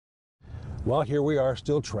Well, here we are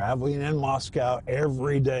still traveling in Moscow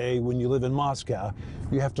every day. When you live in Moscow,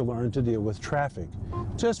 you have to learn to deal with traffic.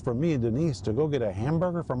 Just for me and Denise to go get a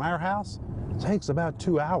hamburger from our house takes about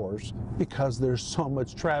 2 hours because there's so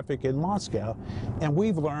much traffic in Moscow. And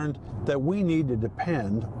we've learned that we need to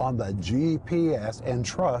depend on the GPS and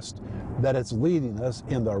trust that it's leading us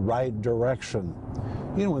in the right direction.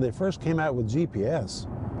 You know, when they first came out with GPS,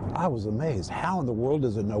 I was amazed. How in the world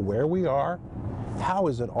does it know where we are? How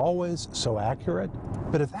is it always so accurate?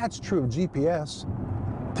 But if that's true of GPS,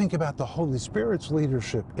 think about the Holy Spirit's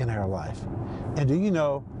leadership in our life. And do you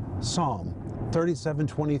know, Psalm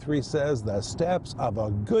 37:23 says, "The steps of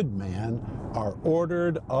a good man are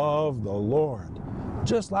ordered of the Lord."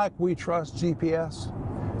 Just like we trust GPS,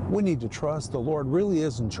 we need to trust the Lord really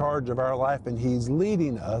is in charge of our life and He's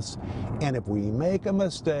leading us. And if we make a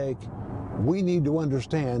mistake, we need to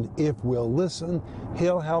understand if we'll listen,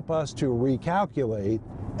 He'll help us to recalculate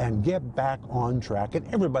and get back on track. And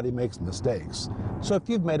everybody makes mistakes. So if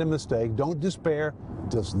you've made a mistake, don't despair.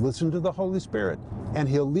 Just listen to the Holy Spirit, and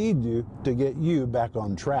He'll lead you to get you back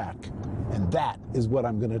on track. And that is what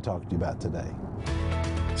I'm going to talk to you about today.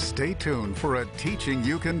 Stay tuned for a teaching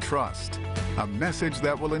you can trust, a message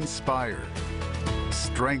that will inspire,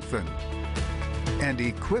 strengthen, and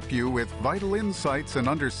equip you with vital insights and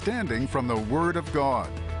understanding from the Word of God.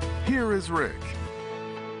 Here is Rick.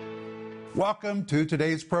 Welcome to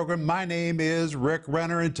today's program. My name is Rick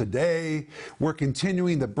Renner, and today we're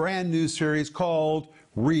continuing the brand new series called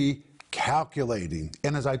Recalculating.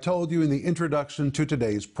 And as I told you in the introduction to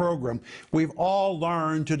today's program, we've all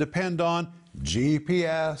learned to depend on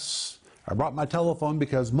GPS. I brought my telephone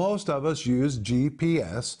because most of us use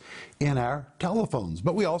GPS in our telephones,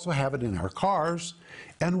 but we also have it in our cars.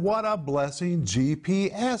 And what a blessing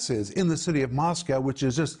GPS is. In the city of Moscow, which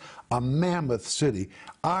is just a mammoth city,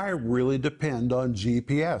 I really depend on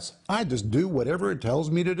GPS. I just do whatever it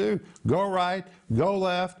tells me to do. Go right, go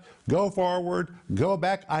left, go forward, go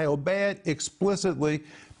back. I obey it explicitly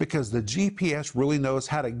because the GPS really knows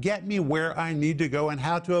how to get me where I need to go and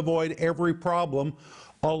how to avoid every problem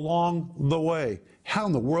along the way. How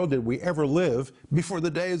in the world did we ever live before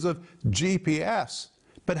the days of GPS?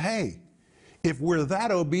 But hey, if we're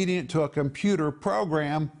that obedient to a computer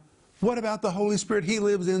program, what about the Holy Spirit? He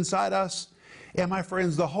lives inside us. And my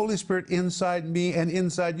friends, the Holy Spirit inside me and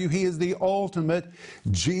inside you, He is the ultimate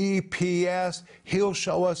GPS. He'll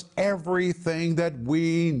show us everything that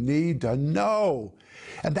we need to know.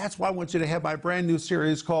 And that's why I want you to have my brand new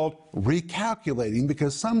series called Recalculating,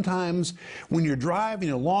 because sometimes when you're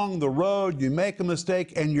driving along the road, you make a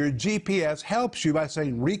mistake and your GPS helps you by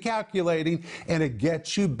saying recalculating, and it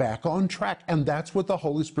gets you back on track. And that's what the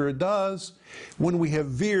Holy Spirit does when we have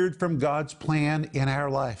veered from God's plan in our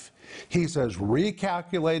life. He says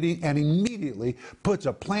recalculating and immediately puts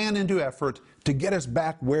a plan into effort to get us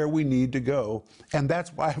back where we need to go. And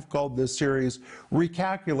that's why I've called this series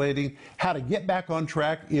Recalculating, how to get back on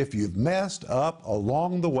track if you've messed up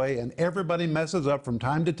along the way. And everybody messes up from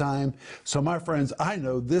time to time. So my friends, I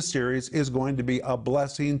know this series is going to be a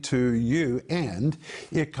blessing to you, and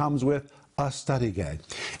it comes with a study guide.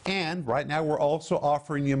 And right now we're also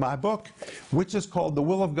offering you my book, which is called The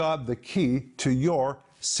Will of God, The Key to Your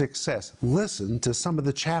Success. Listen to some of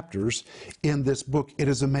the chapters in this book. It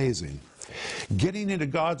is amazing. Getting into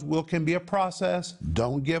God's will can be a process.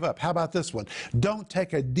 Don't give up. How about this one? Don't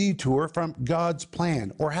take a detour from God's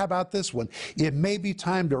plan. Or how about this one? It may be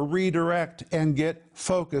time to redirect and get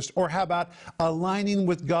focused. Or how about aligning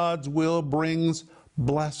with God's will brings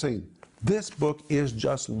blessing? This book is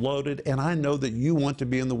just loaded, and I know that you want to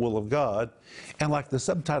be in the will of God. And like the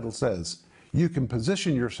subtitle says, you can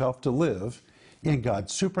position yourself to live in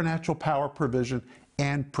God's supernatural power, provision,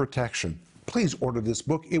 and protection. Please order this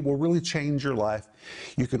book. It will really change your life.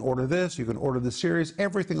 You can order this, you can order the series,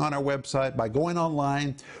 everything on our website by going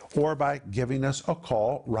online or by giving us a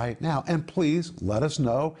call right now. And please let us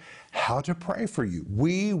know how to pray for you.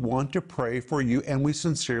 We want to pray for you, and we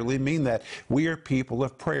sincerely mean that. We are people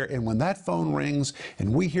of prayer, and when that phone rings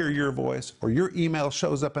and we hear your voice or your email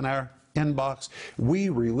shows up in our inbox, we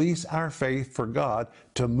release our faith for God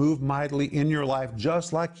to move mightily in your life,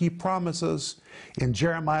 just like He promises in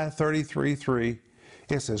Jeremiah 33:3.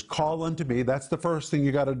 It says, call unto me. That's the first thing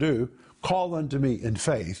you got to do. Call unto me in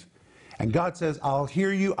faith. And God says, I'll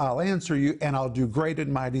hear you, I'll answer you, and I'll do great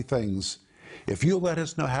and mighty things. If you'll let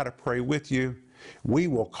us know how to pray with you, we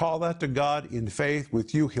will call that to God in faith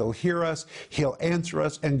with you. He'll hear us, He'll answer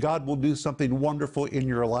us, and God will do something wonderful in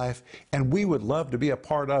your life. And we would love to be a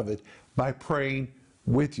part of it by praying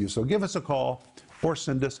with you. So give us a call or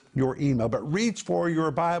send us your email. But reach for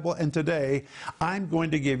your Bible, and today I'm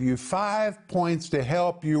going to give you 5 points to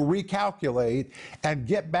help you recalculate and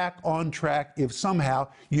get back on track if somehow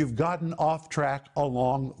you've gotten off track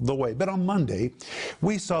along the way. But on Monday,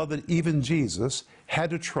 we saw that even Jesus had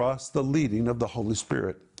to trust the leading of the Holy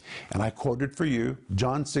Spirit. And I quoted for you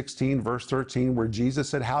John 16, verse 13, where Jesus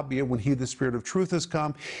said, "Howbeit, when he, the Spirit of truth, has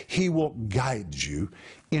come, he will guide you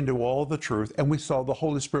into all the truth." And we saw the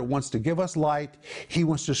Holy Spirit wants to give us light. He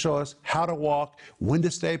wants to show us how to walk, when to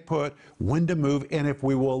stay put, when to move. And if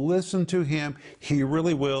we will listen to him, he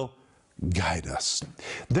really will guide us.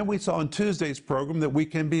 Then we saw in Tuesday's program that we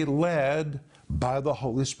can be led by the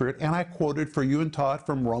Holy Spirit. And I quoted for you and taught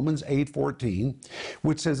from Romans 8:14,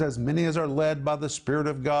 which says, "As many as are led by the Spirit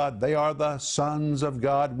of God, they are the sons of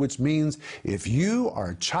God," which means if you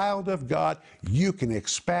are a child of God, you can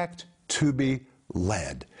expect to be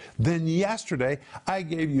led. Then yesterday, I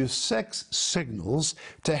gave you 6 signals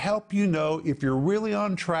to help you know if you're really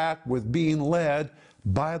on track with being led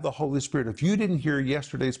by the Holy Spirit. If you didn't hear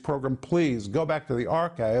yesterday's program, please go back to the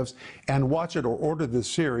archives and watch it or order this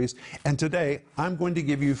series. And today, I'm going to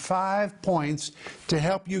give you 5 points to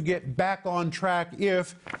help you get back on track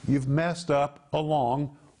if you've messed up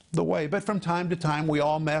along the way. But from time to time, we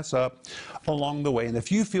all mess up along the way. And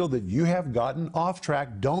if you feel that you have gotten off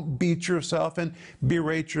track, don't beat yourself and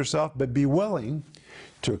berate yourself, but be willing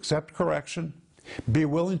to accept correction. Be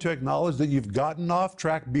willing to acknowledge that you've gotten off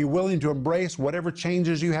track. Be willing to embrace whatever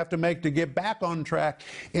changes you have to make to get back on track.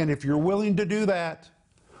 And if you're willing to do that,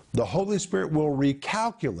 the Holy Spirit will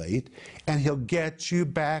recalculate and he'll get you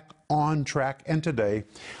back on track. And today,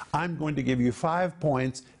 I'm going to give you 5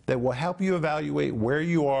 points that will help you evaluate where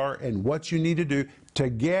you are and what you need to do to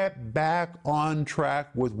get back on track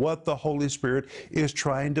with what the Holy Spirit is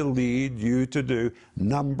trying to lead you to do.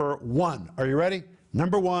 Number 1. Are you ready?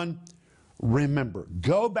 Number 1. Remember,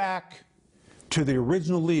 go back to the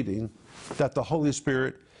original leading that the Holy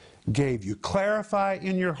Spirit gave you. Clarify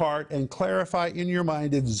in your heart and clarify in your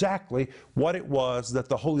mind exactly what it was that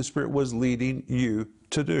the Holy Spirit was leading you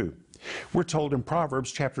to do. We're told in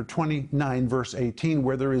Proverbs chapter 29, verse 18,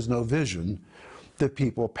 where there is no vision, the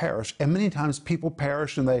people perish. And many times people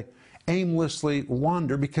perish and they aimlessly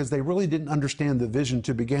wander because they really didn't understand the vision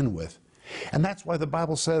to begin with. And that's why the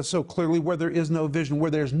Bible says so clearly, where there is no vision,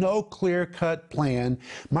 where there's no clear-cut plan,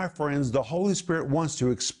 my friends, the Holy Spirit wants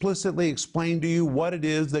to explicitly explain to you what it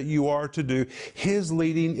is that you are to do. His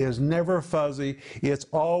leading is never fuzzy. It's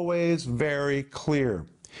always very clear.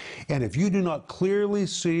 And if you do not clearly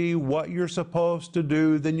see what you're supposed to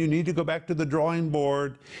do, then you need to go back to the drawing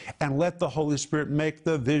board and let the Holy Spirit make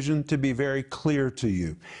the vision to be very clear to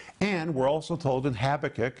you. And we're also told in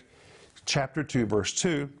Habakkuk chapter 2, verse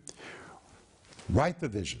 2, write the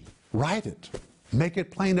vision, write it, make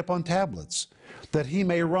it plain upon tablets, that he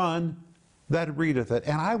may run that readeth it.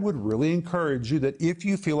 And I would really encourage you that if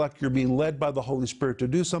you feel like you're being led by the Holy Spirit to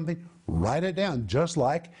do something, write it down, just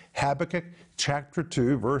like Habakkuk chapter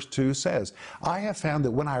 2, verse 2 says. I have found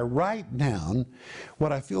that when I write down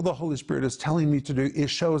what I feel the Holy Spirit is telling me to do, it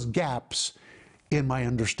shows gaps in my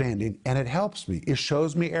understanding, and it helps me. It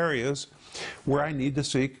shows me areas where I need to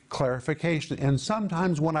seek clarification. And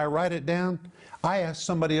sometimes when I write it down, I ask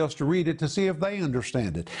somebody else to read it to see if they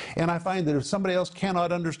understand it. And I find that if somebody else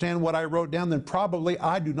cannot understand what I wrote down, then probably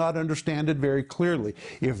I do not understand it very clearly.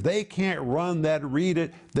 If they can't run that, read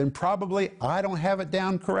it, then probably I don't have it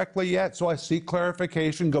down correctly yet. So I seek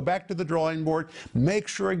clarification, go back to the drawing board, make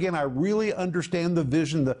sure again I really understand the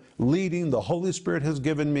vision, the leading the Holy Spirit has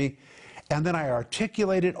given me. And then I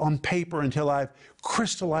articulate it on paper until I've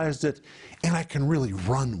crystallized it and I can really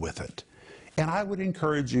run with it. And I would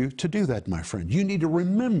encourage you to do that, my friend. You need to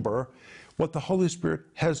remember what the Holy Spirit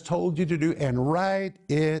has told you to do and write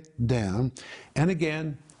it down. And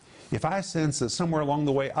again, if I sense that somewhere along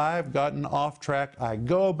the way I've gotten off track, I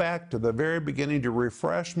go back to the very beginning to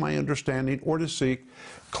refresh my understanding or to seek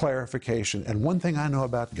clarification. And one thing I know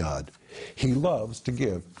about God, He loves to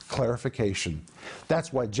give clarification.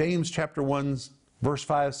 That's why James chapter 1, verse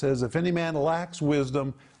 5 says, if any man lacks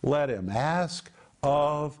wisdom, let him ask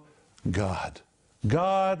of God.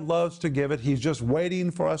 God loves to give it. He's just waiting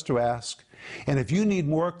for us to ask. And if you need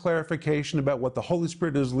more clarification about what the Holy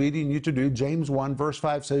Spirit is leading you to do, James 1 verse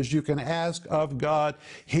 5 says you can ask of God.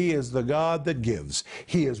 He is the God that gives.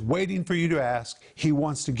 He is waiting for you to ask. He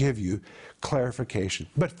wants to give you clarification.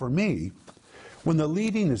 But for me, when the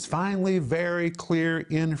leading is finally very clear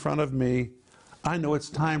in front of me, I know it's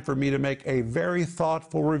time for me to make a very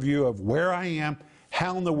thoughtful review of where I am.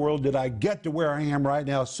 How in the world did I get to where I am right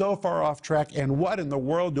now, so far off track, and what in the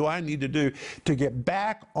world do I need to do to get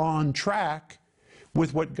back on track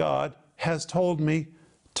with what God has told me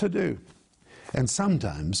to do. And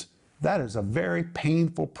sometimes that is a very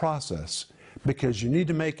painful process because you need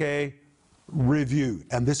to make a review.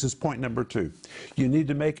 And this is point number 2. You need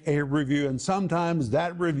to make a review, and sometimes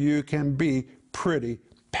that review can be pretty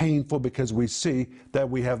painful because we see that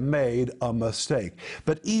we have made a mistake.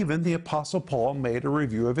 But even the Apostle Paul made a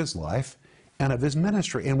review of his life and of his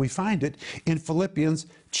ministry, and we find it in Philippians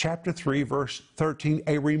chapter 3, verse 13,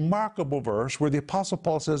 a remarkable verse where the Apostle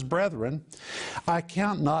Paul says, "Brethren, I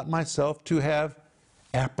count not myself to have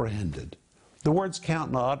apprehended." The words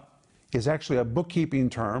 "count not" is actually a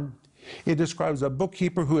bookkeeping term. It describes a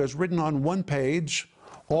bookkeeper who has written on one page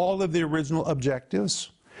all of the original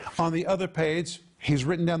objectives. On the other page, he's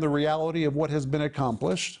written down the reality of what has been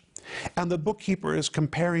accomplished. And the bookkeeper is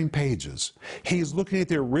comparing pages. He's looking at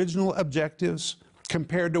the original objectives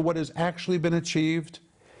compared to what has actually been achieved.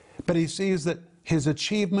 But he sees that his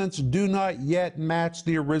achievements do not yet match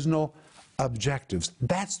the original objectives.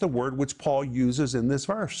 That's the word which Paul uses in this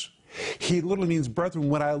verse. He literally means, brethren,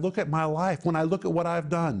 when I look at my life, when I look at what I've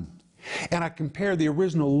done, and I compare the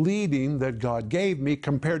original leading that God gave me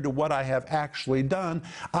compared to what I have actually done,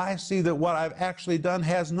 I see that what I've actually done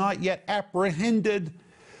has not yet apprehended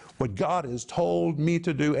what God has told me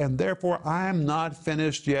to do, and therefore I'm not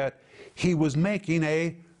finished yet. He was making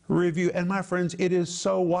a review. And my friends, it is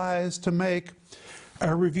so wise to make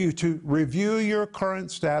a review, to review your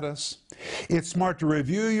current status. It's smart to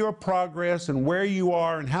review your progress and where you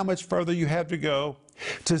are and how much further you have to go,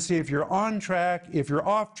 to see if you're on track, if you're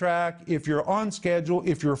off track, if you're on schedule,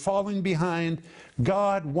 if you're falling behind.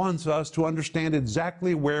 God wants us to understand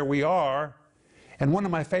exactly where we are. And one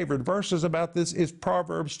of my favorite verses about this is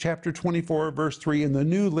Proverbs chapter 24, verse 3. In the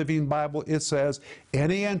New Living Bible, it says,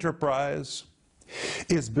 "Any enterprise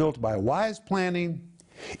is built by wise planning,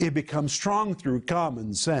 it becomes strong through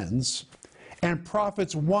common sense, and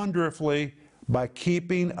profits wonderfully by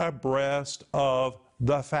keeping abreast of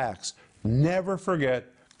the facts." Never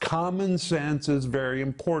forget, common sense is very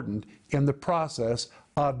important in the process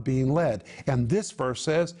of being led. And this verse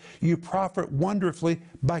says, you profit wonderfully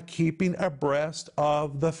by keeping abreast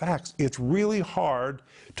of the facts. It's really hard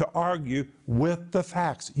to argue with the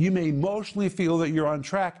facts. You may emotionally feel that you're on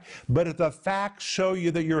track, but if the facts show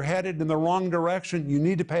you that you're headed in the wrong direction, you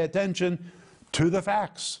need to pay attention to the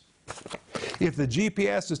facts. If the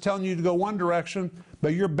GPS is telling you to go one direction,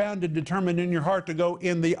 but you're bound and determined in your heart to go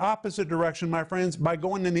in the opposite direction, my friends, by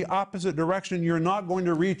going in the opposite direction, you're not going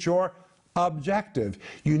to reach your objective.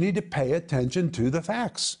 You need to pay attention to the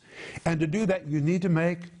facts. And to do that, you need to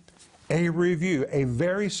make a review, a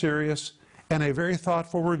very serious and a very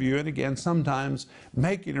thoughtful review. And again, sometimes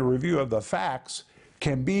making a review of the facts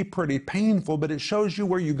can be pretty painful, but it shows you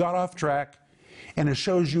where you got off track, and it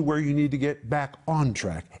shows you where you need to get back on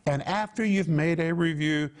track. And after you've made a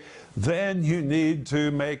review, then you need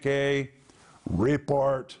to make a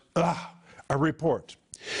report. A report.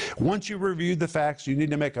 Once you've reviewed the facts, you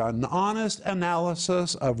need to make an honest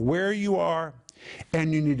analysis of where you are,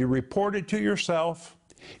 and you need to report it to yourself.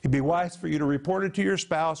 It'd be wise for you to report it to your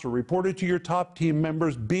spouse or report it to your top team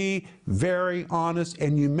members. Be very honest,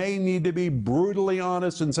 and you may need to be brutally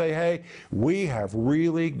honest and say, hey, we have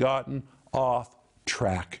really gotten off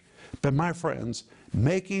track. But my friends,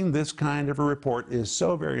 making this kind of a report is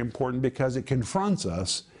so very important because it confronts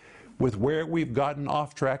us with where we've gotten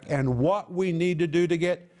off track and what we need to do to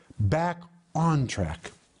get back on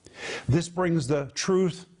track. This brings the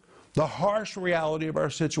truth, the harsh reality of our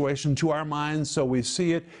situation to our minds so we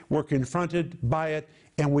see it, we're confronted by it,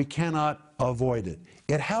 and we cannot avoid it.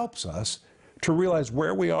 It helps us to realize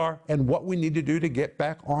where we are and what we need to do to get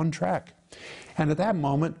back on track. And at that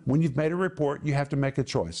moment, when you've made a report, you have to make a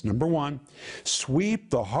choice. Number one, sweep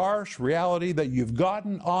the harsh reality that you've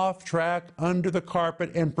gotten off track under the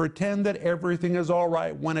carpet and pretend that everything is all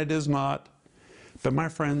right when it is not. But my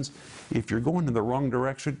friends, if you're going in the wrong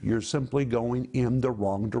direction, you're simply going in the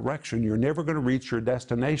wrong direction. You're never going to reach your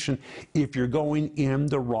destination if you're going in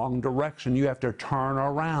the wrong direction. You have to turn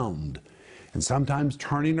around. And sometimes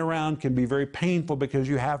turning around can be very painful because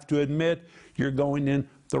you have to admit you're going in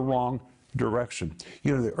the wrong direction.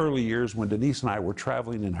 You know, the early years when Denise and I were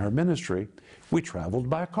traveling in her ministry, we traveled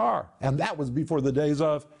by car. And that was before the days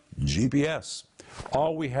of GPS.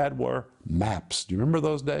 All we had were maps. Do you remember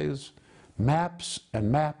those days? Maps and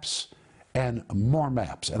maps and more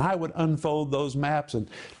maps. And I would unfold those maps, and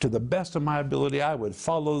to the best of my ability, I would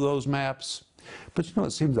follow those maps. But you know,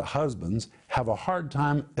 it seems that husbands have a hard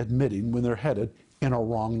time admitting when they're headed in a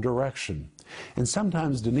wrong direction. And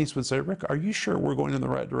sometimes Denise would say, Rick, are you sure we're going in the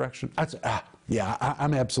right direction? I'd say, yeah,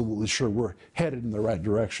 I'm absolutely sure we're headed in the right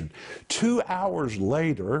direction. 2 hours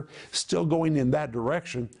later, still going in that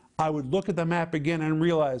direction, I would look at the map again and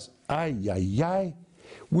realize, ay, ay, ay,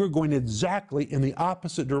 we're going exactly in the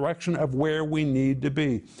opposite direction of where we need to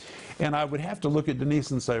be. And I would have to look at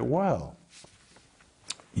Denise and say, well,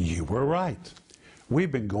 you were right.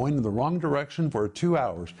 We've been going in the wrong direction for 2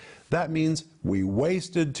 hours. That means we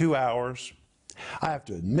wasted 2 hours. I have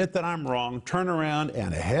to admit that I'm wrong, turn around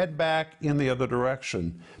and head back in the other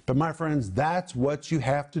direction. But my friends, that's what you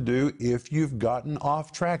have to do if you've gotten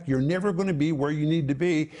off track. You're never going to be where you need to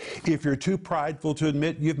be if you're too prideful to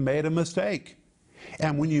admit you've made a mistake.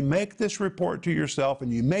 And when you make this report to yourself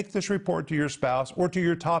and you make this report to your spouse or to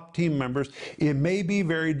your top team members, it may be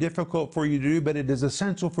very difficult for you to do, but it is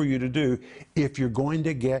essential for you to do if you're going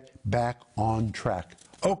to get back on track.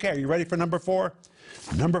 Okay, are you ready for number 4?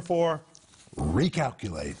 Number 4,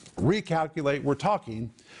 recalculate. Recalculate, we're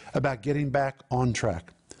talking about getting back on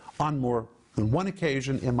track. On more than one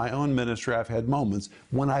occasion in my own ministry, I've had moments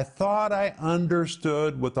when I thought I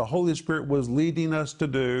understood what the Holy Spirit was leading us to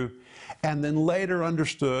do, and then later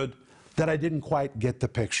understood that I didn't quite get the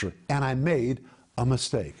picture, and I made a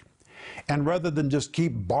mistake. And rather than just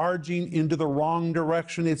keep barging into the wrong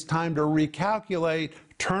direction, it's time to recalculate,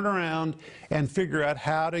 turn around, and figure out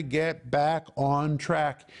how to get back on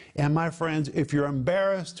track. And my friends, if you're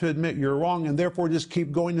embarrassed to admit you're wrong and therefore just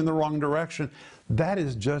keep going in the wrong direction, that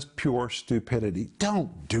is just pure stupidity.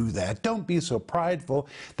 Don't do that. Don't be so prideful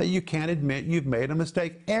that you can't admit you've made a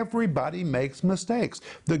mistake. Everybody makes mistakes.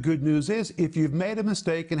 The good news is, if you've made a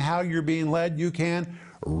mistake in how you're being led, you can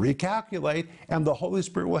recalculate, and the Holy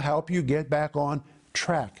Spirit will help you get back on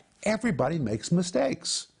track. Everybody makes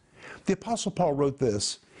mistakes. The Apostle Paul wrote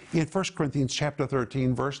this in 1 Corinthians chapter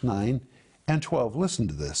 13, verse 9 and 12. Listen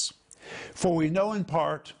to this. For we know in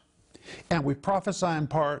part, and we prophesy in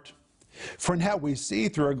part, for now we see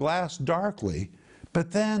through a glass darkly,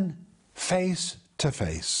 but then face to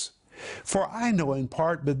face. For I know in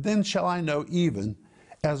part, but then shall I know even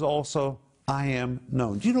as also I am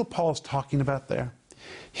known. Do you know what Paul's talking about there?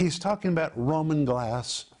 He's talking about Roman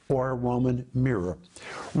glass or a Roman mirror.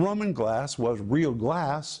 Roman glass was real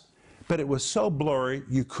glass, but it was so blurry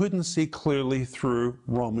you couldn't see clearly through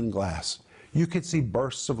Roman glass. You could see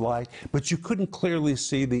bursts of light, but you couldn't clearly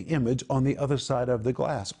see the image on the other side of the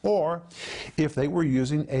glass. Or, if they were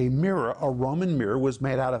using a mirror, a Roman mirror was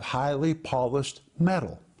made out of highly polished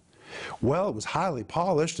metal. Well, it was highly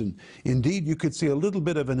polished, and indeed you could see a little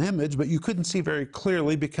bit of an image, but you couldn't see very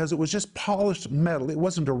clearly because it was just polished metal. It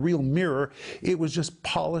wasn't a real mirror, it was just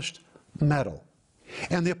polished metal.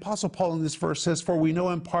 And the Apostle Paul in this verse says, for we know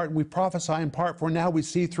in part, and we prophesy in part, for now we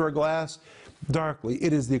see through a glass darkly.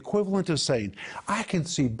 It is the equivalent of saying, I can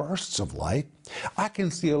see bursts of light, I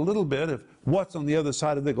can see a little bit of what's on the other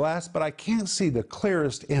side of the glass, but I can't see the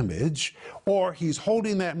clearest image. Or he's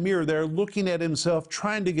holding that mirror there, looking at himself,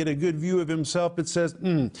 trying to get a good view of himself, but says,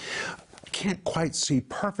 I can't quite see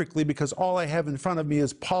perfectly because all I have in front of me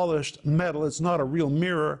is polished metal. It's not a real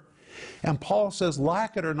mirror. And Paul says,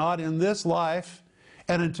 like it or not, in this life,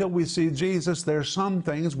 and until we see Jesus, there's some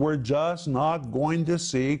things we're just not going to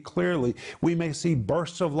see clearly. We may see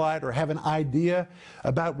bursts of light or have an idea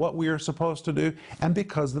about what we are supposed to do, and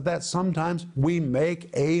because of that, sometimes we make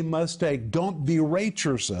a mistake. Don't berate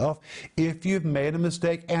yourself if you've made a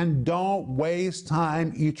mistake, and don't waste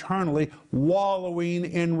time eternally wallowing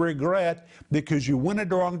in regret because you went in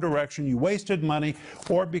the wrong direction, you wasted money,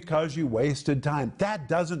 or because you wasted time. That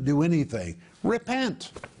doesn't do anything.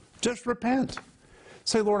 Repent. Just repent.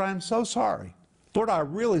 Say, Lord, I'm so sorry. Lord, I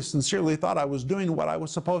really sincerely thought I was doing what I was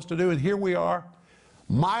supposed to do, and here we are,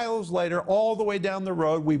 miles later, all the way down the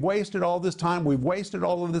road. We've wasted all this time. We've wasted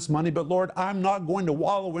all of this money, but Lord, I'm not going to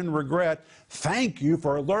wallow in regret. Thank you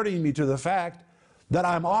for alerting me to the fact that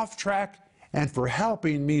I'm off track and for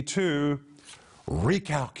helping me to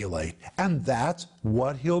recalculate. And that's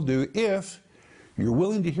what He'll do if you're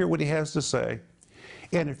willing to hear what He has to say.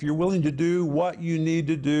 And if you're willing to do what you need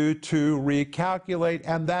to do to recalculate,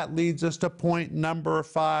 and that leads us to point number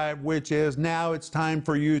 5, which is now it's time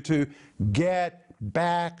for you to get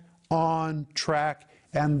back on track.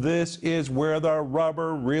 And this is where the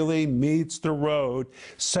rubber really meets the road.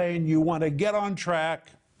 Saying you want to get on track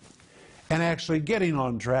and actually getting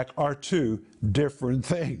on track are two different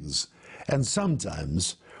things. And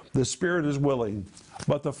sometimes the spirit is willing,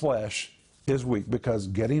 but the flesh is weak, because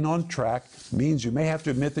getting on track means you may have to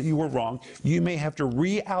admit that you were wrong. You may have to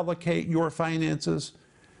reallocate your finances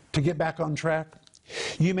to get back on track.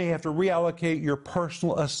 You may have to reallocate your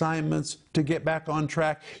personal assignments to get back on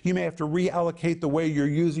track. You may have to reallocate the way you're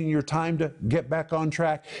using your time to get back on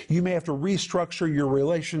track. You may have to restructure your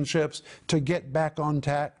relationships to get back on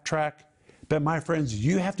track. But my friends,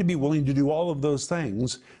 you have to be willing to do all of those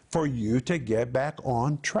things for you to get back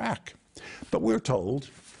on track. But we're told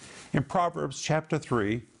in Proverbs chapter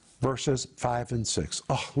 3, verses 5 and 6.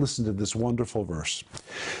 Oh, listen to this wonderful verse.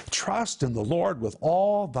 Trust in the Lord with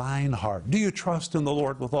all thine heart. Do you trust in the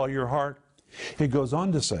Lord with all your heart? It goes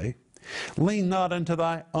on to say, lean not unto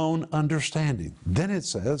thy own understanding. Then it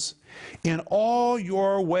says, in all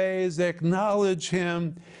your ways acknowledge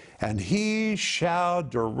him, and he shall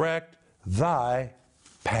direct thy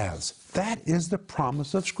paths. That is the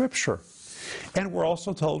promise of Scripture. And we're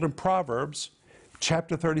also told in Proverbs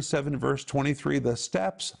chapter 37, verse 23, the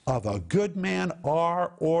steps of a good man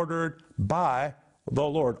are ordered by the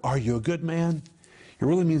Lord. Are you a good man? It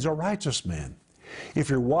really means a righteous man. If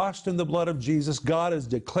you're washed in the blood of Jesus, God has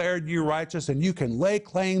declared you righteous, and you can lay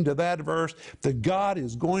claim to that verse that God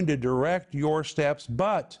is going to direct your steps.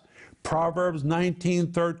 But Proverbs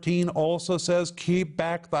 19:13 also says, keep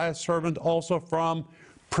back thy servant also from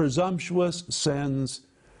presumptuous sins,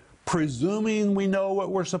 presuming we know what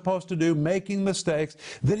we're supposed to do, making mistakes.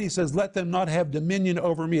 Then he says, let them not have dominion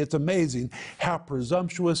over me. It's amazing how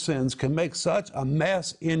presumptuous sins can make such a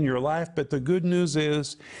mess in your life. But the good news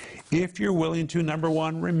is, if you're willing to, number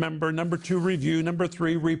one, remember. Number two, review. Number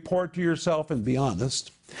three, report to yourself and be honest.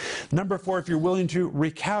 Number four, if you're willing to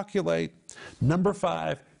recalculate. Number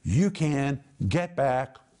five, you can get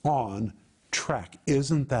back on track.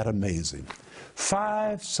 Isn't that amazing?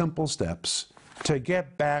 5 simple steps to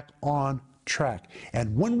get back on track.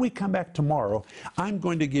 And when we come back tomorrow, I'm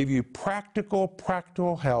going to give you practical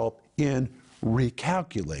help in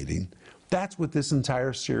recalculating. That's what this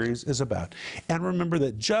entire series is about. And remember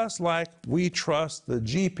that just like we trust the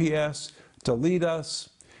GPS to lead us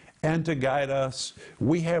and to guide us,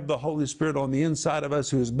 we have the Holy Spirit on the inside of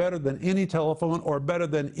us who is better than any telephone or better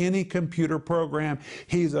than any computer program.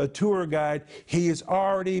 He's a tour guide. He's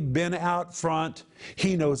already been out front.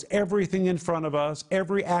 He knows everything in front of us,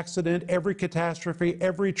 every accident, every catastrophe,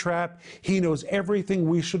 every trap. He knows everything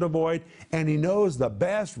we should avoid, and he knows the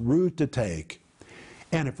best route to take.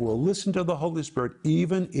 And if we'll listen to the Holy Spirit,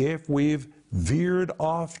 even if we've veered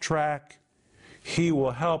off track, he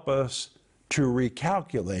will help us to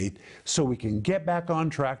recalculate so we can get back on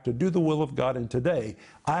track to do the will of God. And today,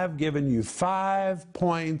 I've given you 5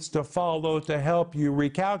 points to follow to help you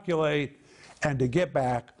recalculate and to get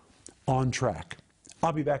back on track.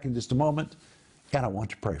 I'll be back in just a moment, and I want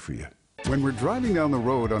to pray for you. When we're driving down the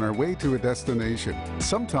road on our way to a destination,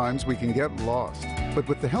 sometimes we can get lost. But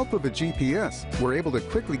with the help of a GPS, we're able to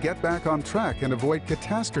quickly get back on track and avoid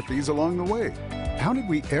catastrophes along the way. How did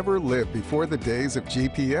we ever live before the days of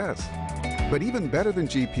GPS? But even better than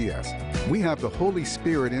GPS, we have the Holy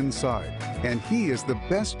Spirit inside, and He is the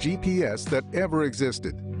best GPS that ever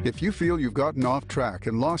existed. If you feel you've gotten off track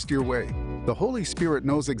and lost your way, the Holy Spirit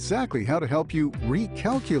knows exactly how to help you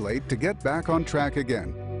recalculate to get back on track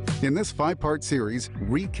again. In this 5-part series,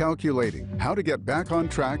 Recalculating, How to Get Back on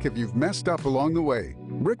Track If You've Messed Up Along the Way,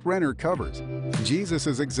 Rick Renner covers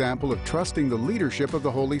Jesus' example of trusting the leadership of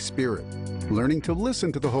the Holy Spirit, learning to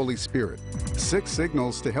listen to the Holy Spirit, 6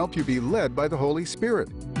 signals to help you be led by the Holy Spirit,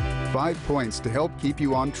 5 points to help keep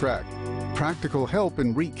you on track, practical help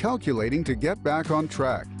in recalculating to get back on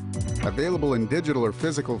track. Available in digital or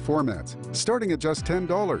physical formats, starting at just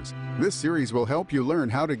 $10. This series will help you learn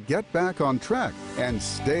how to get back on track and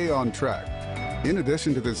stay on track. In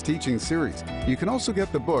addition to this teaching series, you can also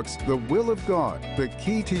get the books The Will of God, The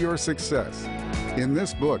Key to Your Success. In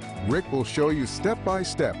this book, Rick will show you step by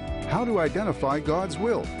step how to identify God's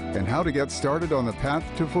will and how to get started on the path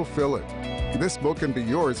to fulfill it. This book can be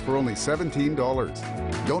yours for only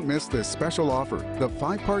 $17. Don't miss this special offer, the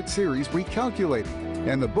 5-part series Recalculating,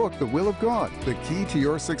 and the book The Will of God, The Key to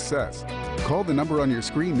Your Success. Call the number on your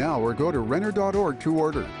screen now or go to Renner.org to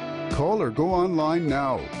order. Call or go online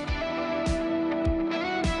now.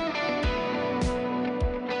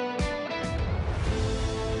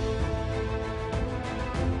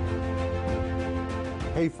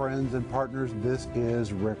 Hey friends and partners, this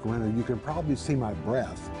is Rick Renner. You can probably see my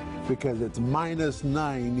breath because it's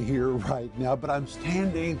 -9 here right now, but I'm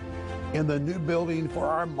standing in the new building for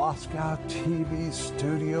our Moscow TV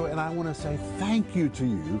studio, and I want to say thank you to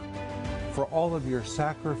you for all of your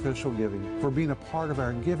sacrificial giving, for being a part of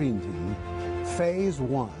our giving team. Phase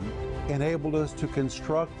 1 enabled us to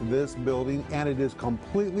construct this building, and it is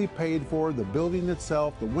completely paid for. The building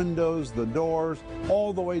itself, the windows, the doors,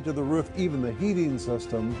 all the way to the roof, even the heating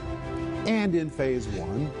system. And in Phase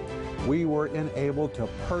 1, we were enabled to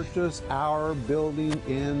purchase our building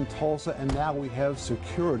in Tulsa, and now we have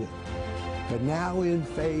secured it. But now in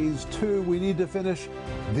phase 2, we need to finish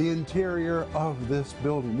the interior of this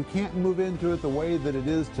building. We can't move into it the way that it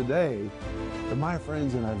is today. But my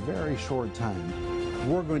friends, in a very short time,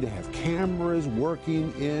 we're going to have cameras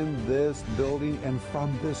working in this building, and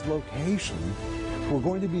from this location, we're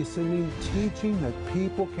going to be sending teaching that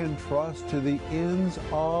people can trust to the ends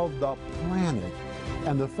of the planet.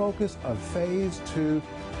 And the focus of phase 2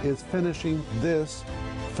 is finishing this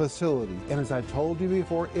facility. And as I told you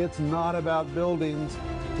before, it's not about buildings.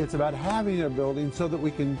 It's about having a building so that we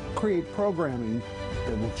can create programming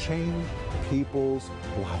that will change people's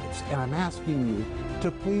lives. And I'm asking you to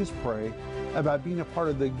please pray about being a part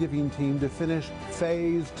of the giving team to finish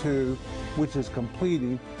phase 2, which is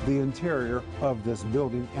completing the interior of this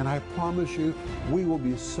building. And I promise you, we will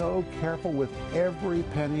be so careful with every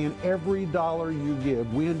penny and every dollar you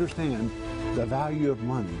give. We understand the value of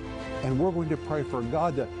money. And we're going to pray for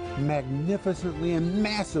God to magnificently and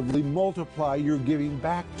massively multiply your giving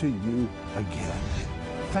back to you again.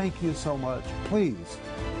 Thank you so much. Please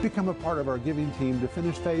become a part of our giving team to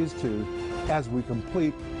finish phase 2 as we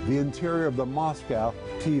complete the interior of the Moscow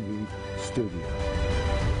TV studio.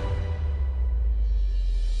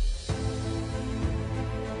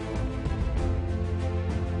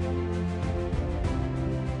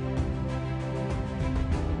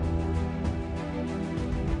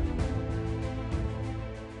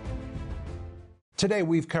 Today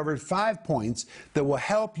we've covered 5 points that will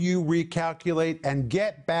help you recalculate and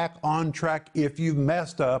get back on track if you've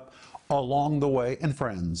messed up along the way. And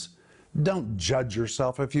friends, don't judge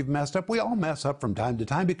yourself if you've messed up. We all mess up from time to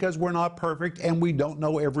time because we're not perfect and we don't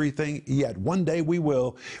know everything yet. One day we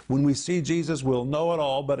will. When we see Jesus, we'll know it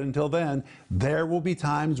all. But until then, there will be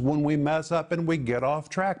times when we mess up and we get off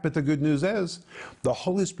track. But the good news is the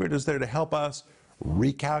Holy Spirit is there to help us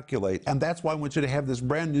recalculate. And that's why I want you to have this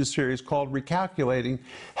brand new series called Recalculating,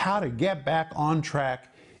 how to get back on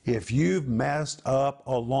track if you've messed up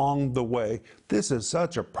along the way. This is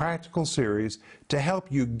such a practical series to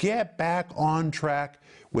help you get back on track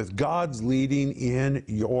with God's leading in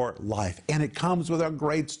your life. And it comes with a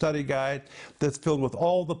great study guide that's filled with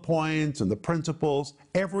all the points and the principles.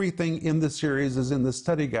 Everything in the series is in the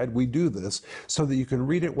study guide. We do this so that you can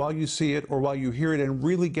read it while you see it or while you hear it and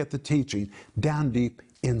really get the teaching down deep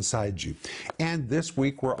inside you. And this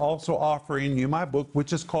week we're also offering you my book,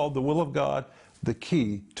 which is called The Will of God, The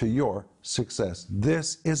Key to Your Success.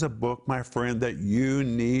 This is a book, my friend, that you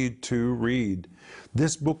need to read.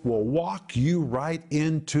 This book will walk you right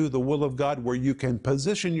into the will of God, where you can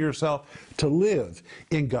position yourself to live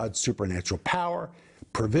in God's supernatural power,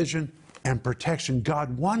 provision, and protection.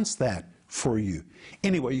 God wants that for you.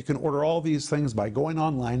 Anyway, you can order all these things by going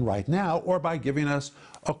online right now or by giving us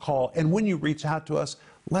a call. And when you reach out to us,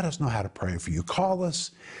 let us know how to pray for you. Call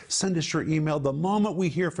us, send us your email. The moment we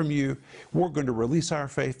hear from you, we're going to release our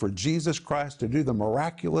faith for Jesus Christ to do the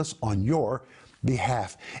miraculous on your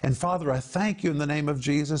behalf. And Father, I thank you in the name of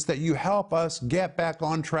Jesus that you help us get back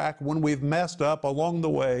on track when we've messed up along the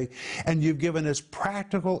way, and you've given us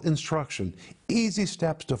practical instruction, easy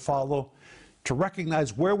steps to follow, to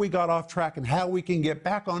recognize where we got off track and how we can get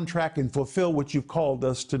back on track and fulfill what you've called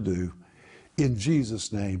us to do. In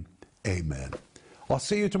Jesus' name, amen. I'll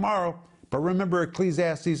see you tomorrow, but remember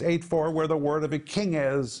Ecclesiastes 8:4, where the word of a king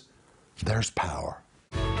is, there's power.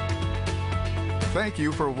 Thank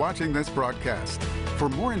you for watching this broadcast. For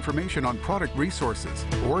more information on product resources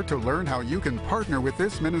or to learn how you can partner with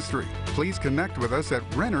this ministry, please connect with us at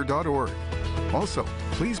Renner.org. Also,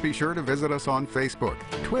 please be sure to visit us on Facebook,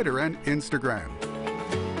 Twitter, and Instagram.